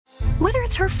Whether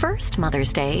it's her first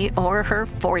Mother's Day or her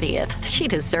 40th, she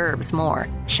deserves more.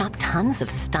 Shop tons of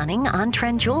stunning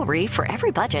on-trend jewelry for every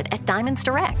budget at Diamonds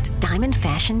Direct. Diamond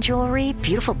fashion jewelry,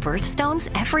 beautiful birthstones,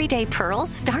 everyday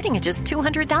pearls starting at just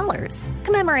 $200.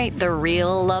 Commemorate the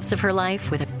real loves of her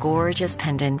life with a gorgeous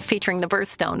pendant featuring the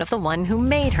birthstone of the one who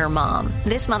made her mom.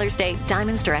 This Mother's Day,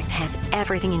 Diamonds Direct has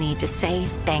everything you need to say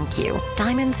thank you.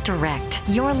 Diamonds Direct.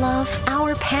 Your love,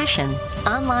 our passion.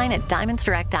 Online at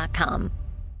diamondsdirect.com.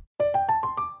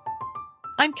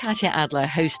 I'm Katya Adler,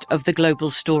 host of The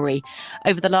Global Story.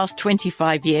 Over the last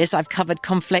 25 years, I've covered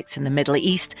conflicts in the Middle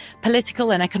East,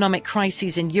 political and economic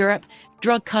crises in Europe,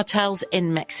 drug cartels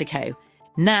in Mexico.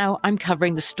 Now I'm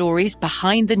covering the stories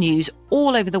behind the news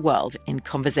all over the world in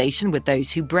conversation with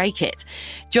those who break it.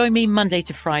 Join me Monday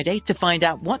to Friday to find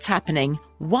out what's happening,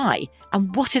 why,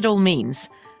 and what it all means.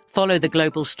 Follow The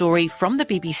Global Story from the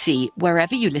BBC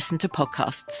wherever you listen to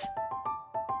podcasts.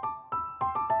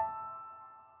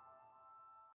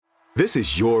 This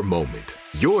is your moment,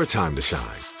 your time to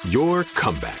shine, your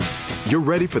comeback. You're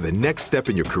ready for the next step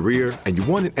in your career, and you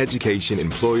want an education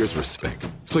employers respect.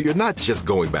 So you're not just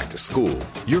going back to school,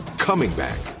 you're coming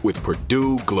back with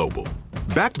Purdue Global.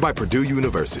 Backed by Purdue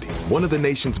University, one of the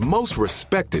nation's most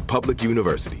respected public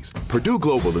universities, Purdue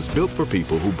Global is built for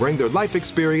people who bring their life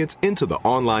experience into the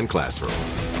online classroom.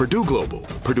 Purdue Global,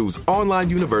 Purdue's online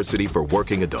university for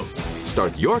working adults.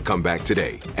 Start your comeback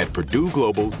today at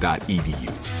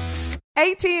purdueglobal.edu.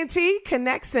 AT&T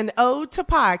connects an ode to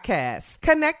podcasts.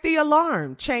 Connect the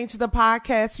alarm. Change the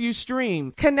podcast you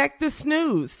stream. Connect the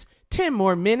snooze. 10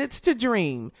 more minutes to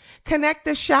dream. Connect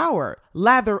the shower.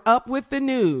 Lather up with the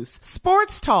news.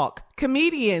 Sports talk,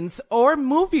 comedians, or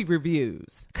movie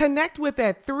reviews. Connect with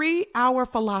that 3-hour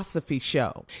philosophy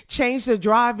show. Change the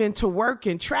drive into work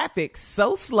in traffic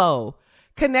so slow.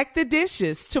 Connect the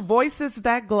dishes to voices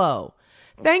that glow.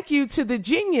 Thank you to the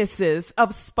geniuses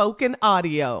of spoken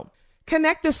audio.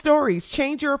 Connect the stories,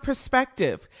 change your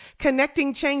perspective.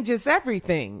 Connecting changes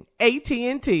everything.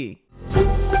 AT&T.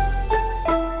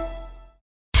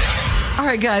 All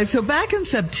right, guys. So back in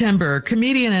September,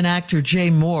 comedian and actor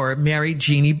Jay Moore married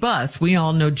Jeannie Buss. We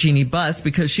all know Jeannie Buss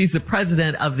because she's the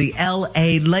president of the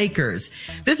L.A. Lakers.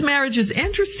 This marriage is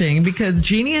interesting because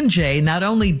Jeannie and Jay not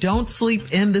only don't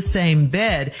sleep in the same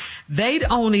bed, they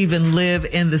don't even live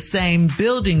in the same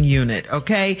building unit,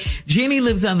 okay? Jeannie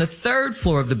lives on the 3rd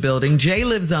floor of the building. Jay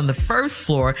lives on the 1st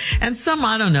floor. And some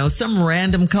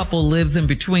random couple lives in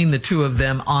between the two of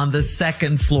them on the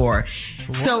 2nd floor.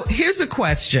 What? So here's a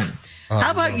question.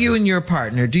 How about you and your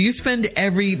partner? Do you spend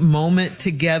every moment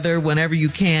together whenever you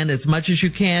can, as much as you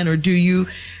can, or do you,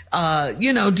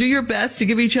 do your best to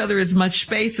give each other as much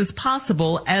space as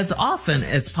possible, as often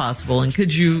as possible? And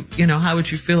could you, how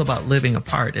would you feel about living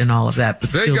apart and all of that, but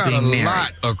still being married? They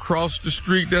got a lot across the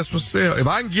street that's for sale. If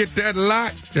I can get that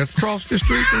lot that's across the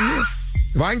street from here,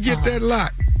 if I can get that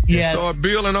lot and start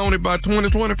building on it by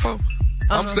 2024,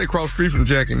 I'm stay across the street from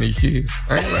Jack and these kids.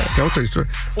 I ain't right. I'll tell you straight.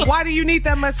 Why do you need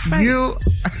that much space? You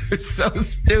are so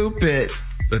stupid.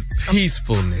 The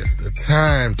peacefulness, the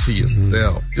time to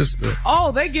yourself.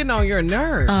 They getting on your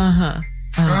nerves.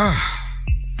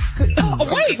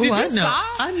 Wait, did you stop?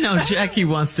 I know Jackie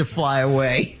wants to fly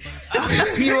away.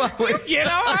 You always get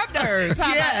on her nerves.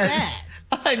 How about that?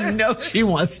 I know she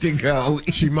wants to go.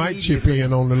 She might chip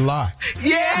in on the lot.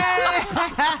 Yeah.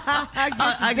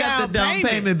 I got the down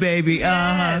payment, baby.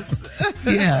 Yes.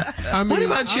 Yeah. What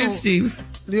about you, Steve?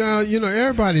 Yeah,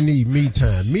 everybody needs me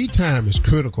time. Me time is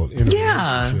critical in a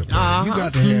relationship. You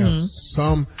got to have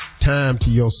some time to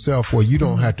yourself where you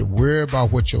don't have to worry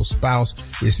about what your spouse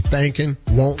is thinking,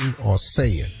 wanting, or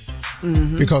saying.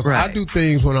 Because I do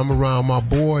things when I'm around my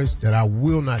boys that I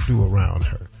will not do around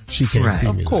her. She can't see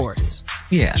me. Of course.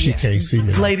 Yeah. She can't see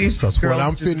me. Ladies, because what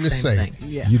I'm fitting to say,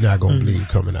 you're not going to believe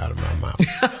coming out of my mouth.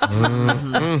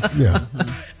 Yeah.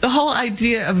 The whole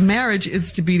idea of marriage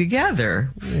is to be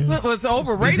together. Yeah. Well, it's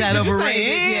overrated. Is that overrated?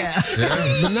 Yeah.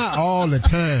 But not all the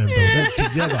time, though. They're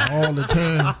together all the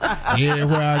time.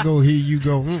 Everywhere I go, here you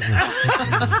go. No.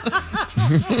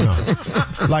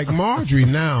 Like Marjorie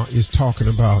now is talking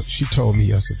about, she told me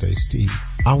yesterday, Steve,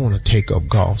 I want to take up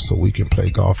golf so we can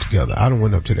play golf together. I done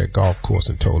went up to that golf course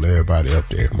and told everybody up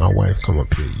there, my wife come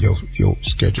up here, your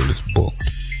schedule is booked.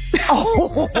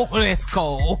 Oh, that's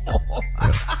cold.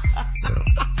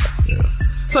 Yeah.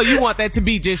 So you want that to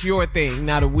be just your thing,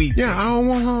 not a week? Yeah, I don't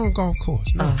want her on a golf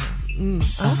course. No.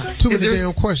 Okay. Too many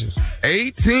damn questions.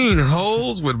 18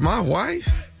 holes with my wife?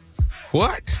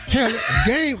 What? Hell,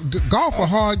 golf a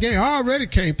hard game. I already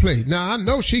can't play. Now, I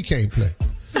know she can't play.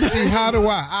 See, how do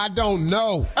I don't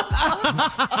know.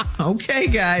 Okay,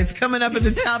 guys, coming up at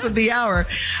the top of the hour,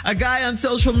 a guy on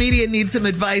social media needs some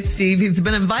advice, Steve. He's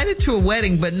been invited to a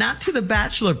wedding, but not to the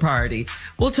bachelor party.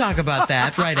 We'll talk about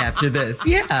that right after this.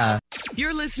 Yeah.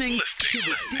 You're listening to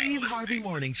the Steve Harvey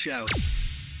Morning Show.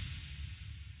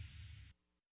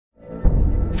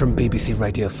 From BBC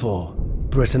Radio 4,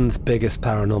 Britain's biggest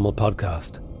paranormal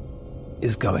podcast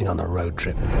is going on a road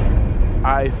trip.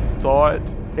 I thought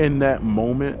in that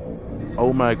moment,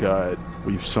 oh my God,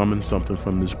 we've summoned something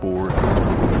from this board.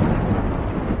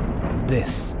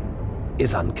 This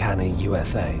is Uncanny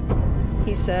USA.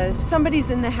 He says, somebody's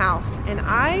in the house, and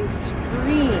I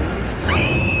screamed.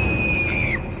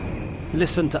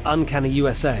 Listen to Uncanny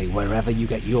USA wherever you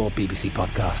get your BBC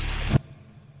podcasts,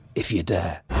 if you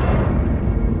dare.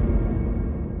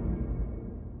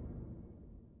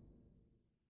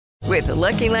 With the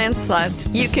Lucky Land Slots,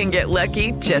 you can get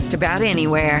lucky just about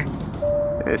anywhere.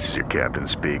 This is your captain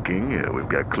speaking. We've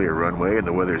got clear runway and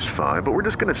the weather's fine, but we're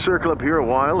just going to circle up here a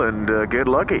while and get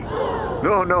lucky.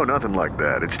 No, nothing like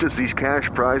that. It's just these cash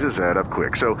prizes add up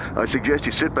quick. So I suggest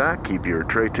you sit back, keep your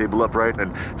tray table upright,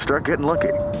 and start getting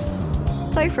lucky.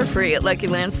 Play for free at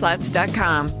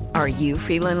LuckyLandSlots.com. Are you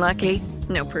feeling lucky?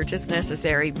 No purchase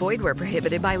necessary. Void where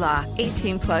prohibited by law.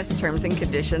 18+ terms and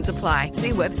conditions apply.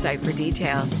 See website for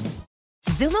details.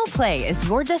 Xumo Play is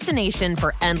your destination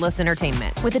for endless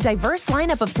entertainment. With a diverse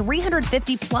lineup of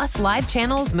 350+ live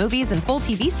channels, movies, and full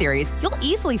TV series, you'll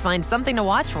easily find something to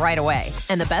watch right away.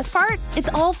 And the best part? It's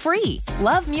all free.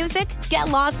 Love music? Get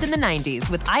lost in the 90s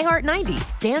with iHeart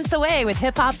 90s, dance away with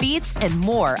hip-hop beats, and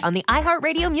more on the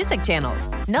iHeartRadio music channels.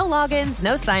 No logins,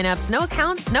 no signups, no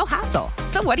accounts, no hassle.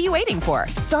 So what are you waiting for?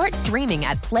 Start streaming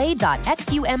at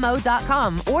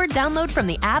play.xumo.com or download from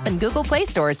the app and Google Play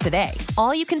stores today.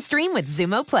 All you can stream with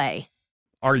Xumo Play.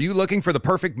 Are you looking for the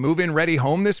perfect move-in ready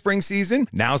home this spring season?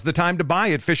 Now's the time to buy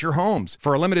at Fisher Homes.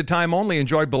 For a limited time only,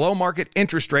 enjoy below-market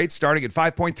interest rates starting at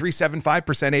 5.375%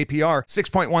 APR,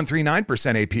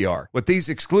 6.139% APR. With these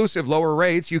exclusive lower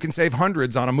rates, you can save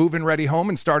hundreds on a move-in ready home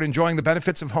and start enjoying the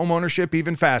benefits of home ownership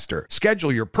even faster.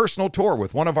 Schedule your personal tour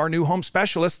with one of our new home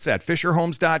specialists at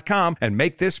FisherHomes.com and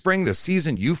make this spring the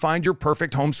season you find your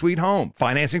perfect home sweet home.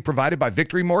 Financing provided by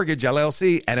Victory Mortgage,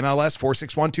 LLC, NMLS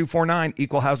 461249,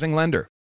 Equal Housing Lender.